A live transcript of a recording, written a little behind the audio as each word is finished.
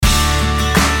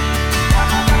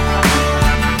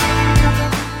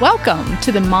Welcome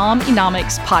to the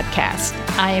Momeconomics Podcast.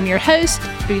 I am your host,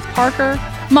 Booth Parker,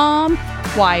 mom,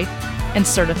 wife, and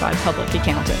certified public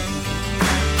accountant.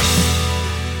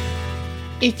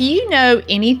 If you know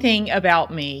anything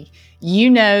about me,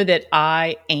 you know that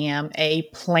I am a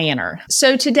planner.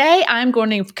 So today I'm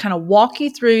going to kind of walk you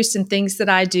through some things that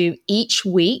I do each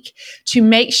week to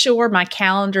make sure my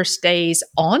calendar stays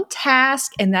on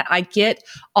task and that I get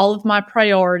all of my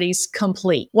priorities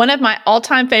complete. One of my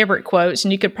all-time favorite quotes,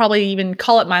 and you could probably even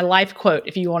call it my life quote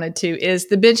if you wanted to, is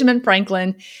the Benjamin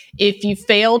Franklin, "If you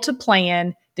fail to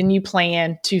plan, then you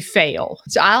plan to fail."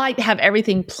 So I like to have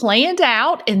everything planned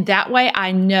out, and that way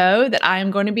I know that I am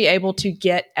going to be able to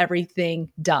get everything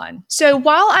done. So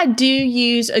while I do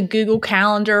use a Google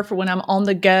Calendar for when I'm on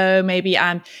the go, maybe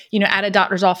I'm, at a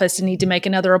doctor's office and need to make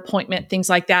another appointment, things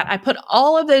like that, I put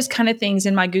all of those kind of things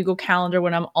in my Google Calendar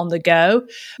when I'm on the go.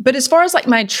 But as far as like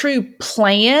my true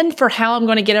plan for how I'm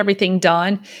going to get everything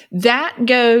done, that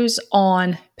goes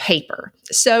on paper.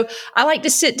 So I like to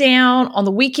sit down on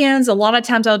the weekends. A lot of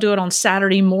times I'll do it on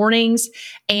Saturday mornings,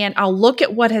 and I'll look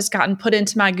at what has gotten put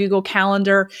into my Google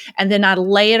Calendar, and then I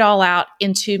lay it all out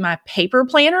into my paper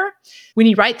planner. When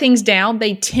you write things down,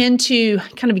 they tend to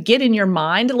kind of get in your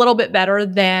mind a little bit better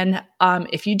than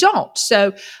if you don't.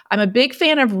 So I'm a big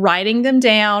fan of writing them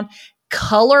down.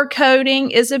 Color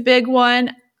coding is a big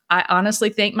one. I honestly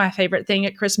think my favorite thing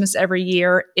at Christmas every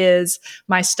year is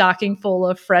my stocking full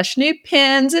of fresh new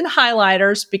pens and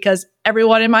highlighters, because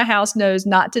everyone in my house knows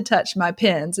not to touch my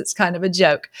pens. It's kind of a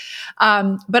joke.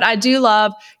 But I do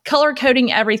love color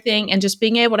coding everything and just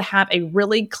being able to have a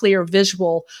really clear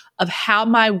visual of how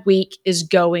my week is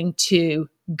going to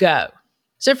go.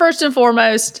 So first and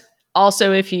foremost,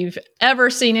 also, if you've ever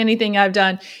seen anything I've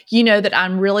done, you know that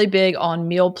I'm really big on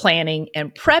meal planning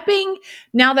and prepping.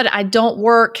 Now that I don't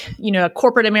work, a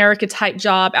corporate America type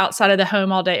job outside of the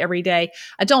home all day, every day,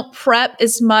 I don't prep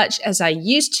as much as I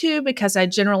used to because I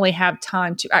generally have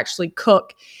time to actually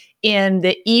cook in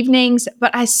the evenings,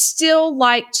 but I still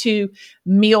like to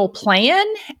meal plan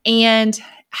and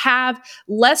have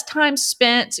less time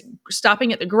spent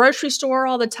stopping at the grocery store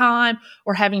all the time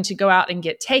or having to go out and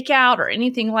get takeout or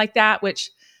anything like that, which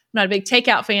I'm not a big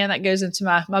takeout fan. That goes into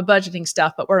my budgeting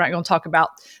stuff, but we're not going to talk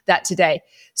about that today.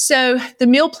 So the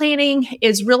meal planning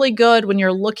is really good when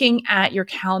you're looking at your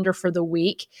calendar for the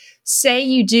week. Say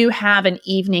you do have an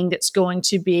evening that's going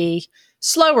to be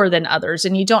slower than others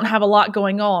and you don't have a lot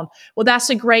going on. Well,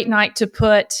 that's a great night to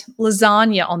put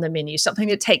lasagna on the menu, something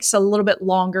that takes a little bit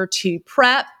longer to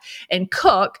prep and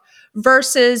cook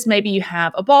versus maybe you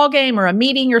have a ball game or a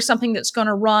meeting or something that's going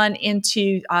to run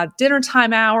into dinner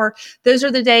time hour. Those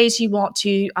are the days you want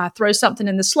to throw something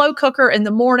in the slow cooker in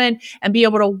the morning and be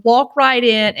able to walk right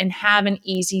in and have an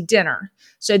easy dinner.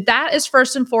 So that is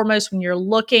first and foremost when you're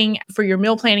looking for your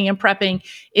meal planning and prepping,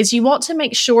 is you want to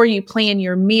make sure you plan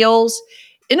your meals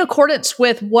in accordance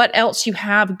with what else you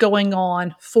have going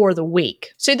on for the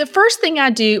week. So the first thing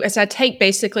I do is I take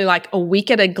basically like a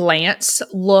week at a glance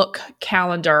look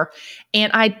calendar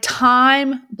and I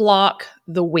time block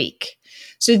the week.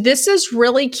 So this is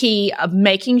really key of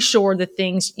making sure the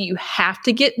things you have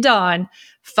to get done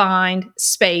find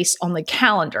space on the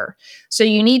calendar. So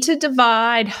you need to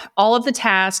divide all of the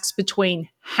tasks between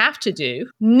have to do,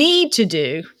 need to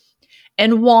do,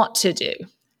 and want to do.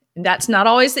 And that's not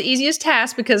always the easiest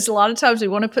task because a lot of times we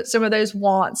want to put some of those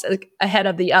wants ahead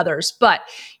of the others. But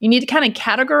you need to kind of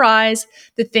categorize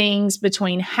the things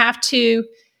between have to,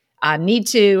 need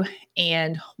to,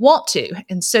 and want to.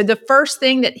 And so the first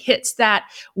thing that hits that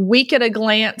week at a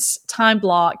glance time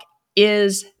block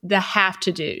is the have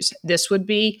to do's. This would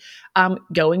be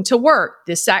going to work.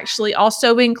 This actually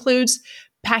also includes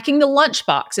packing the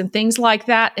lunchbox and things like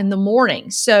that in the morning.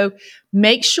 So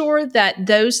make sure that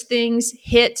those things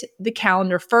hit the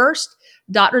calendar first.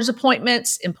 Doctor's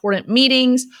appointments, important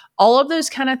meetings, all of those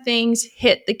kind of things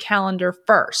hit the calendar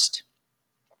first.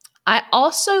 I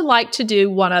also like to do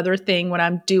one other thing when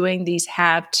I'm doing these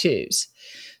have tos.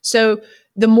 So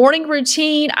the morning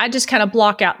routine, I just kind of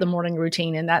block out the morning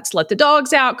routine, and that's let the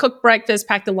dogs out, cook breakfast,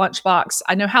 pack the lunchbox.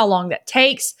 I know how long that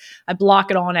takes. I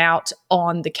block it on out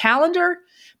on the calendar.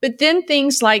 But then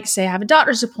things like, say, I have a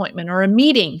doctor's appointment or a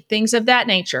meeting, things of that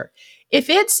nature. If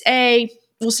it's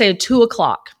we'll say a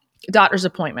 2:00 doctor's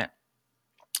appointment,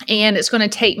 and it's going to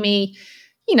take me,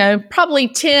 probably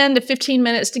 10 to 15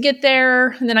 minutes to get there.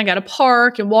 And then I got to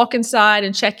park and walk inside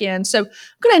and check in. So I'm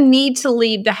going to need to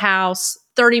leave the house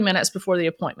 30 minutes before the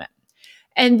appointment.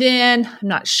 And then I'm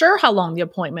not sure how long the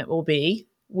appointment will be.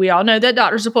 We all know that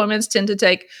doctor's appointments tend to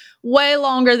take way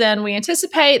longer than we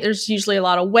anticipate. There's usually a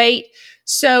lot of wait.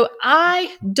 So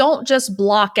I don't just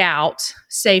block out,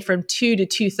 say from 2 to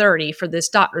 2:30 for this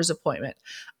doctor's appointment.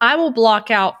 I will block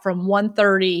out from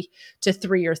 1:30 to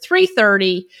 3 or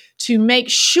 3:30 to make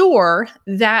sure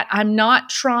that I'm not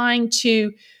trying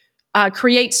to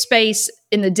create space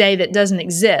in the day that doesn't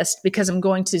exist because I'm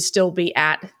going to still be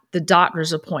at the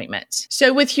doctor's appointment.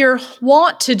 So with your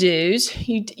want to do's,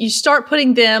 you start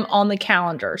putting them on the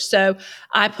calendar. So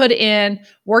I put in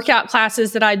workout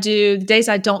classes that I do. The days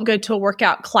I don't go to a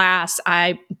workout class,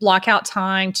 I block out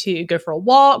time to go for a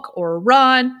walk or a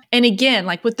run. And again,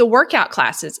 like with the workout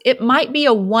classes, it might be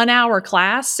a 1 hour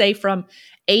class, say from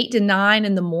 8 to 9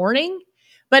 in the morning,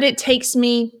 but it takes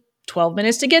me 12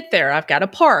 minutes to get there. I've got to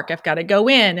park. I've got to go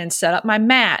in and set up my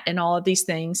mat and all of these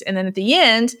things. And then at the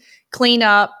end, clean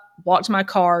up, walk to my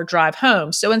car, drive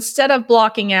home. So instead of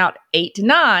blocking out 8 to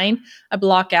 9, I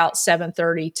block out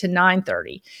 7:30 to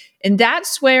 9:30. And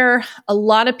that's where a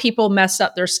lot of people mess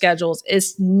up their schedules,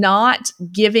 is not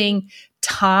giving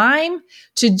time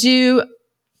to do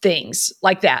things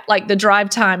like that, like the drive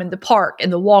time and the park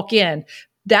and the walk in.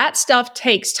 That stuff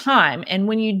takes time. And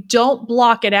when you don't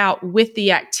block it out with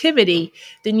the activity,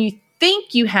 then you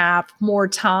think you have more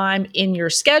time in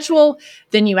your schedule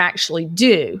than you actually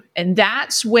do. And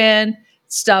that's when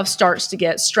stuff starts to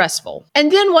get stressful.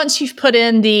 And then once you've put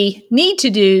in the need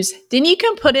to do's, then you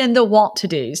can put in the want to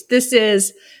do's. This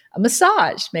is a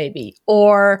massage, maybe,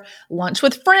 or lunch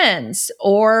with friends,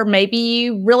 or maybe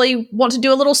you really want to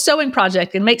do a little sewing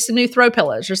project and make some new throw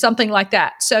pillows or something like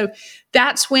that. So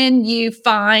that's when you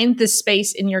find the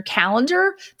space in your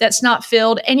calendar that's not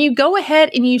filled, and you go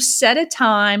ahead and you set a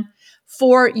time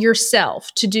for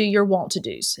yourself to do your want to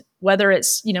do's, whether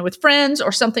it's, with friends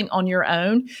or something on your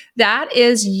own. That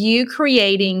is you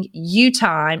creating you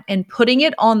time and putting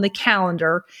it on the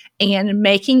calendar and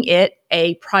making it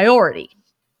a priority.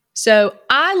 So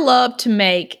I love to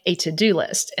make a to-do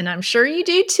list, and I'm sure you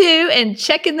do too, and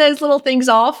checking those little things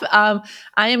off. I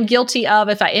am guilty of,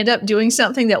 if I end up doing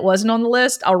something that wasn't on the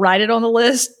list, I'll write it on the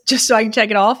list just so I can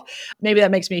check it off. Maybe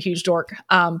that makes me a huge dork,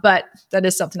 but that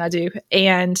is something I do.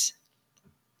 And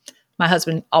my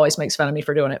husband always makes fun of me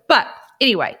for doing it. But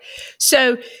anyway,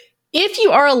 so if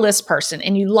you are a list person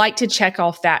and you like to check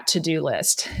off that to-do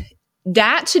list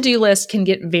can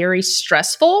get very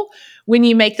stressful when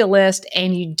you make the list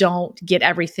and you don't get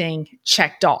everything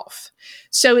checked off.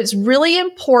 So it's really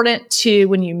important to,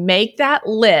 when you make that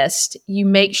list, you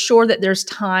make sure that there's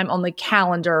time on the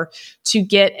calendar to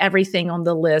get everything on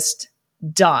the list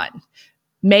done.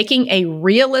 Making a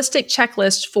realistic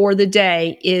checklist for the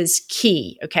day is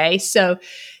key. Okay. So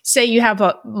say you have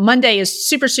Monday is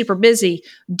super, super busy.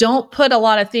 Don't put a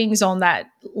lot of things on that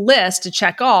list to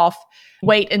check off.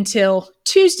 Wait until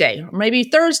Tuesday, or maybe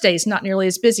Thursday is not nearly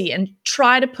as busy, and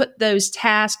try to put those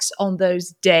tasks on those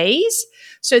days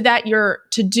so that your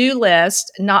to-do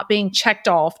list not being checked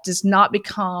off does not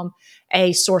become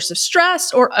a source of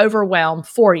stress or overwhelm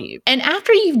for you. And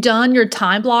after you've done your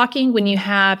time blocking, when you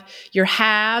have your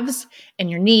haves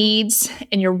and your needs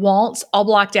and your wants all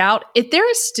blocked out, if there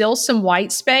is still some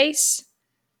white space,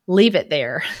 leave it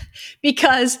there,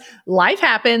 because life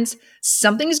happens,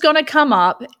 something's going to come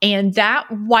up, and that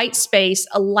white space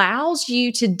allows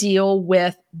you to deal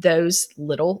with those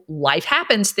little life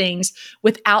happens things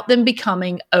without them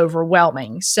becoming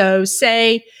overwhelming. So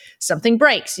say something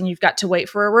breaks and you've got to wait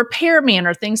for a repairman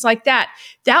or things like that.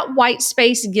 That white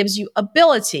space gives you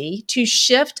ability to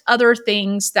shift other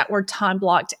things that were time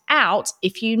blocked out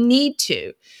if you need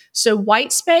to. So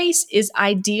white space is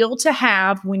ideal to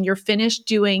have when you're finished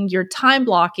doing your time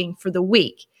blocking for the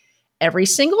week. Every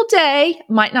single day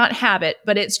might not have it,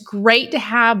 but it's great to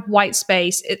have white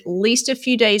space at least a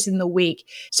few days in the week.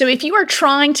 So if you are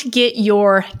trying to get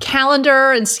your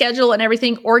calendar and schedule and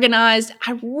everything organized,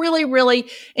 I really, really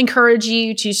encourage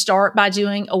you to start by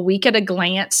doing a week at a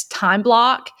glance time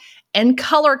block and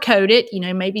color code it.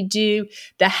 Maybe do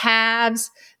the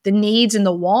haves, the needs, and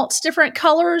the wants different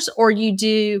colors, or you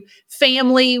do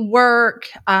family, work,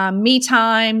 me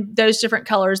time, those different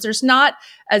colors. There's not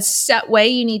a set way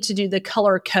you need to do the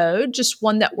color code, just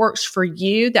one that works for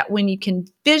you, that when you can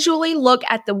visually look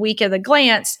at the week at a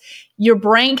glance, your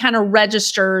brain kind of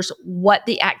registers what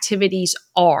the activities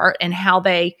are and how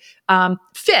they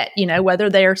fit, whether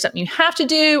they're something you have to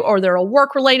do or they're a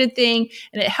work-related thing,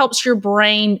 and it helps your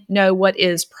brain know what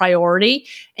is priority,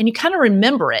 and you kind of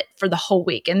remember it for the whole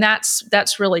week, and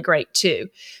that's really great too.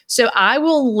 So I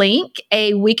will link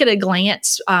a week at a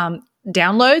glance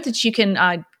download that you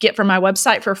can get from my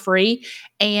website for free,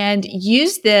 and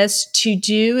use this to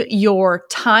do your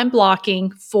time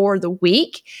blocking for the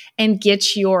week and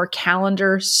get your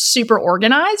calendar super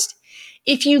organized.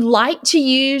 If you like to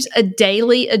use a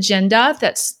daily agenda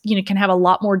that's, can have a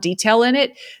lot more detail in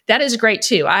it, that is great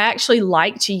too. I actually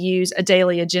like to use a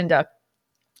daily agenda.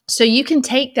 So you can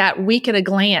take that week at a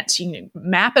glance,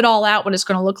 map it all out, what it's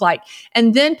going to look like,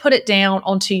 and then put it down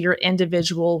onto your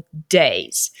individual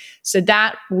days. So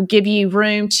that will give you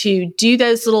room to do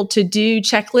those little to-do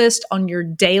checklists on your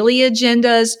daily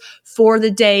agendas for the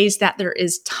days that there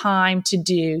is time to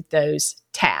do those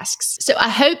tasks. So I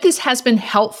hope this has been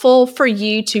helpful for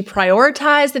you to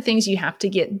prioritize the things you have to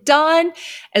get done,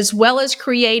 as well as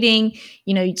creating,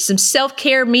 some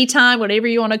self-care, me time, whatever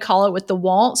you want to call it, with the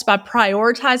wants by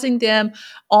prioritizing them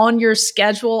on your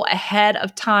schedule ahead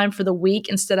of time for the week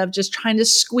instead of just trying to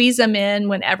squeeze them in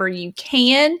whenever you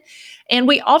can. And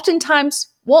we oftentimes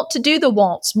want to do the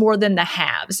wants more than the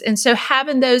haves. And so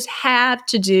having those have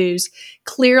to-dos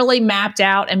clearly mapped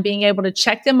out and being able to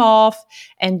check them off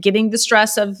and getting the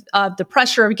stress of the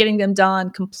pressure of getting them done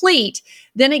complete,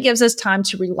 then it gives us time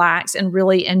to relax and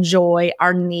really enjoy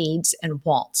our needs and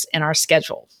wants in our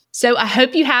schedule. So I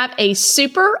hope you have a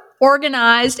super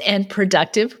organized and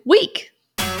productive week.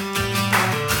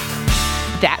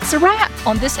 That's a wrap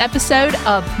on this episode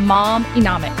of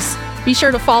Mom-Enomics. Be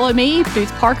sure to follow me,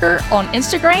 Booth Parker, on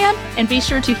Instagram, and be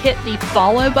sure to hit the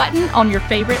follow button on your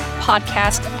favorite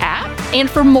podcast app. And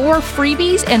for more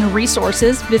freebies and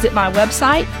resources, visit my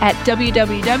website at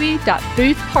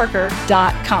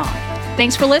www.boothparker.com.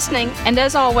 Thanks for listening, and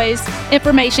as always,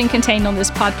 information contained on this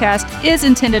podcast is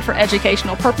intended for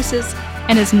educational purposes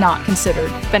and is not considered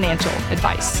financial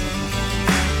advice.